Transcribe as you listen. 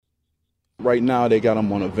Right now, they got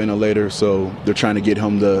him on a ventilator, so they're trying to get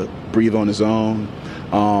him to breathe on his own.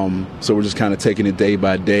 So we're just kind of taking it day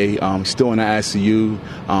by day. Still in the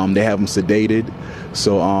ICU. They have him sedated.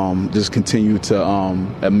 So just continue to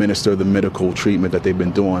administer the medical treatment that they've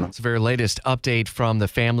been doing. It's the very latest update from the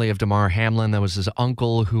family of Damar Hamlin. That was his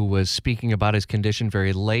uncle who was speaking about his condition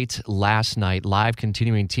very late last night. Live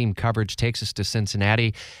continuing team coverage takes us to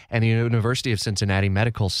Cincinnati and the University of Cincinnati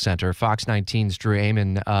Medical Center. Fox 19's Drew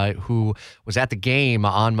Amon, who was at the game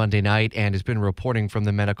on Monday night and has been reporting from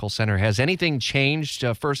the medical center. Has anything changed,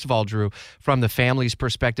 first of all, Drew, from the family's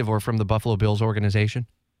perspective or from the Buffalo Bills organization?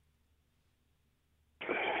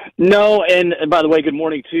 No, and by the way, good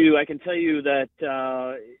morning, too. I can tell you that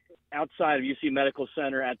outside of UC Medical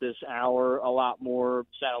Center at this hour, a lot more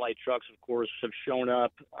satellite trucks, of course, have shown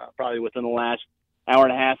up probably within the last hour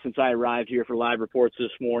and a half since I arrived here for live reports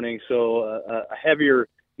this morning. So a heavier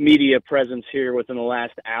media presence here within the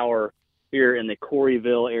last hour here in the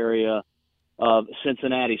Coreyville area of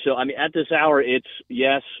Cincinnati. So, I mean, at this hour, it's,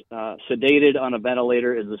 yes, sedated on a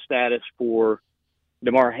ventilator is the status for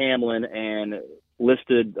Damar Hamlin and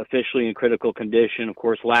listed officially in critical condition. Of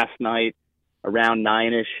course, last night around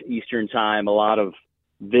 9-ish Eastern time, a lot of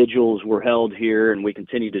vigils were held here, and we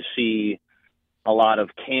continue to see a lot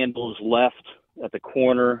of candles left at the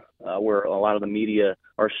corner where a lot of the media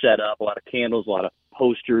are set up, a lot of candles, a lot of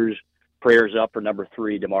posters, prayers up for number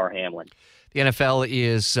 3, Damar Hamlin. The NFL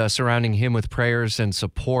is surrounding him with prayers and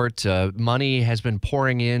support. Money has been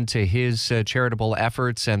pouring into his charitable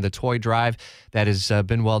efforts and the toy drive that has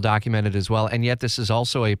been well documented as well. And yet this is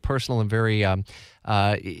also a personal and very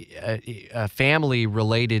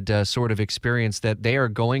family-related sort of experience that they are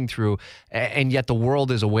going through, and yet the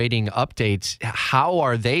world is awaiting updates. How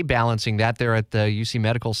are they balancing that there at the UC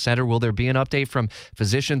Medical Center? Will there be an update from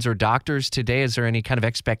physicians or doctors today? Is there any kind of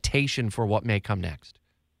expectation for what may come next?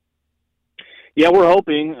 Yeah, we're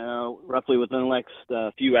hoping roughly within the next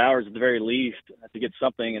few hours at the very least to get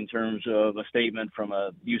something in terms of a statement from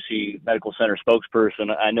a UC Medical Center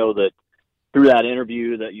spokesperson. I know that through that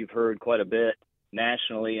interview that you've heard quite a bit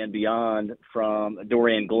nationally and beyond from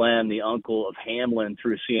Dorian Glenn, the uncle of Hamlin,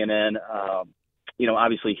 through CNN.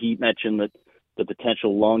 Obviously he mentioned that the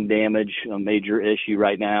potential lung damage, a major issue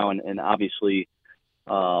right now, and obviously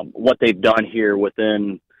what they've done here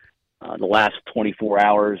within the last 24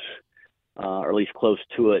 hours, or at least close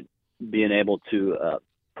to it, being able to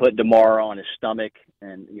put Damar on his stomach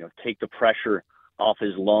and, take the pressure off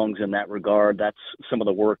his lungs in that regard. That's some of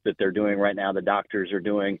the work that they're doing right now. The doctors are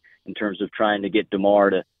doing in terms of trying to get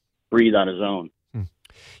Damar to breathe on his own.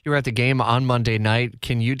 You were at the game on Monday night.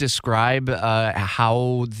 Can you describe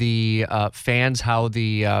how the fans, how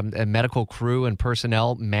the medical crew and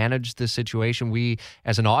personnel managed the situation? We,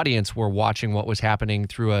 as an audience, were watching what was happening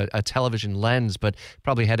through a television lens, but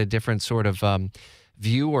probably had a different sort of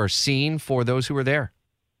view or scene for those who were there.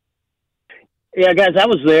 Yeah, guys, I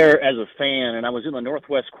was there as a fan, and I was in the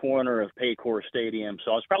northwest corner of Paycor Stadium,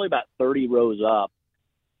 so I was probably about 30 rows up.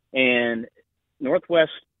 And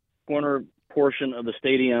northwest corner portion of the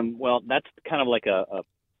stadium, well, that's kind of like a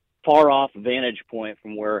far-off vantage point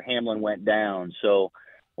from where Hamlin went down. So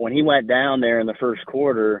when he went down there in the first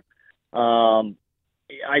quarter,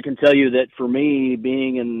 I can tell you that for me,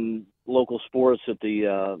 being in local sports at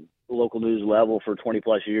the local news level for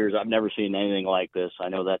 20-plus years, I've never seen anything like this. I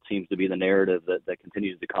know that seems to be the narrative that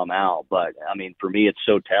continues to come out. But, I mean, for me, it's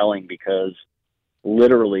so telling because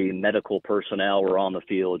literally medical personnel were on the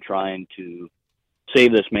field trying to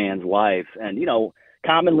save this man's life. And,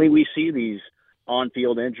 commonly we see these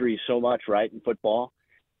on-field injuries so much, right, in football.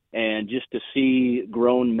 And just to see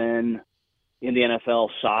grown men in the NFL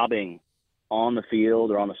sobbing on the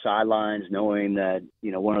field or on the sidelines, knowing that,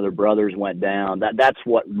 one of their brothers went down, that's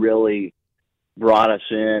what really brought us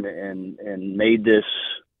in and made this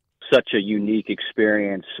such a unique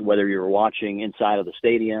experience, whether you're watching inside of the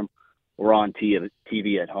stadium or on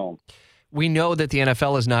TV at home. We know that the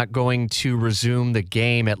NFL is not going to resume the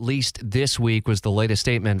game, at least this week was the latest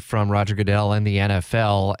statement from Roger Goodell and the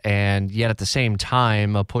NFL, and yet at the same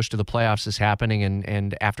time, a push to the playoffs is happening,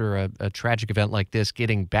 and after a tragic event like this,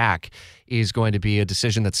 getting back is going to be a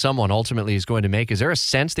decision that someone ultimately is going to make. Is there a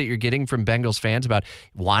sense that you're getting from Bengals fans about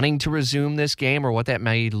wanting to resume this game or what that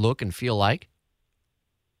may look and feel like?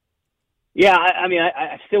 Yeah,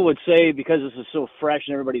 I still would say, because this is so fresh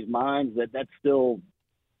in everybody's minds, that's still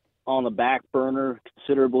on the back burner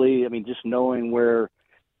considerably. I mean, just knowing where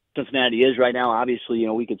Cincinnati is right now, obviously,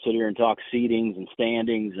 we could sit here and talk seedings and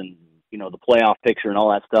standings and, the playoff picture and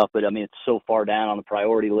all that stuff. But, I mean, it's so far down on the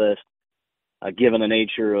priority list, given the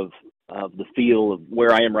nature of of the feel of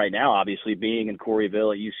where I am right now, obviously being in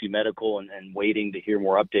Coreyville at UC Medical and waiting to hear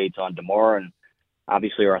more updates on DeMar. And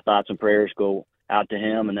obviously our thoughts and prayers go out to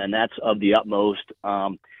him. And then that's of the utmost.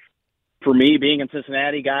 For me, being in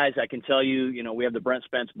Cincinnati, guys, I can tell you, we have the Brent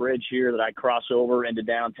Spence Bridge here that I cross over into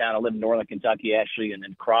downtown. I live in northern Kentucky, actually, and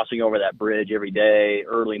then crossing over that bridge every day,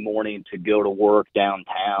 early morning to go to work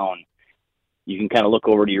downtown. You can kind of look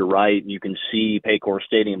over to your right and you can see Paycor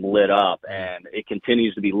Stadium lit up, and it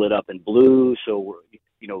continues to be lit up in blue. So,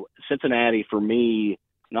 Cincinnati, for me,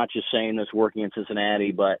 not just saying this working in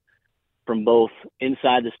Cincinnati, but from both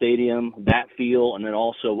inside the stadium, that feel, and then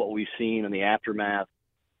also what we've seen in the aftermath,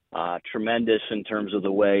 tremendous in terms of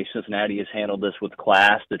the way Cincinnati has handled this with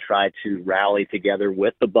class to try to rally together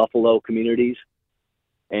with the Buffalo communities.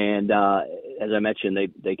 And as I mentioned,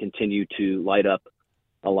 they continue to light up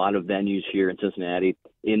a lot of venues here in Cincinnati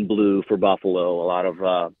in blue for Buffalo. A lot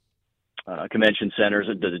of convention centers.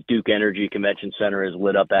 The Duke Energy Convention Center is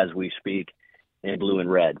lit up as we speak in blue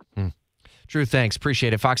and red. Drew, thanks.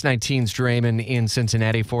 Appreciate it. Fox 19's Drew Amon in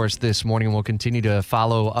Cincinnati for us this morning. We'll continue to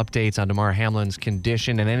follow updates on Damar Hamlin's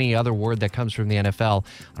condition and any other word that comes from the NFL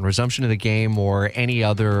on resumption of the game or any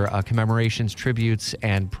other commemorations, tributes,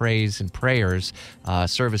 and praise and prayers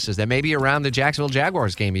services that may be around the Jacksonville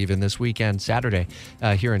Jaguars game even this weekend, Saturday,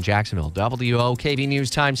 here in Jacksonville. WOKV News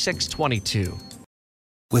Time, 6:22.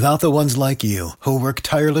 Without the ones like you who work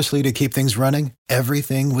tirelessly to keep things running,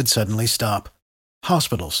 everything would suddenly stop.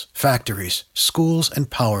 Hospitals, factories, schools, and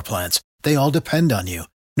power plants, they all depend on you.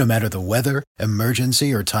 No matter the weather,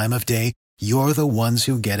 emergency, or time of day, you're the ones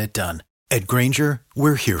who get it done. At Grainger,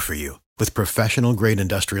 we're here for you with professional-grade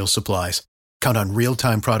industrial supplies. Count on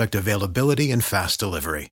real-time product availability and fast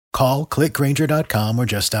delivery. Call, click Grainger.com, or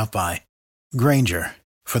just stop by. Grainger,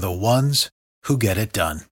 for the ones who get it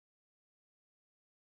done.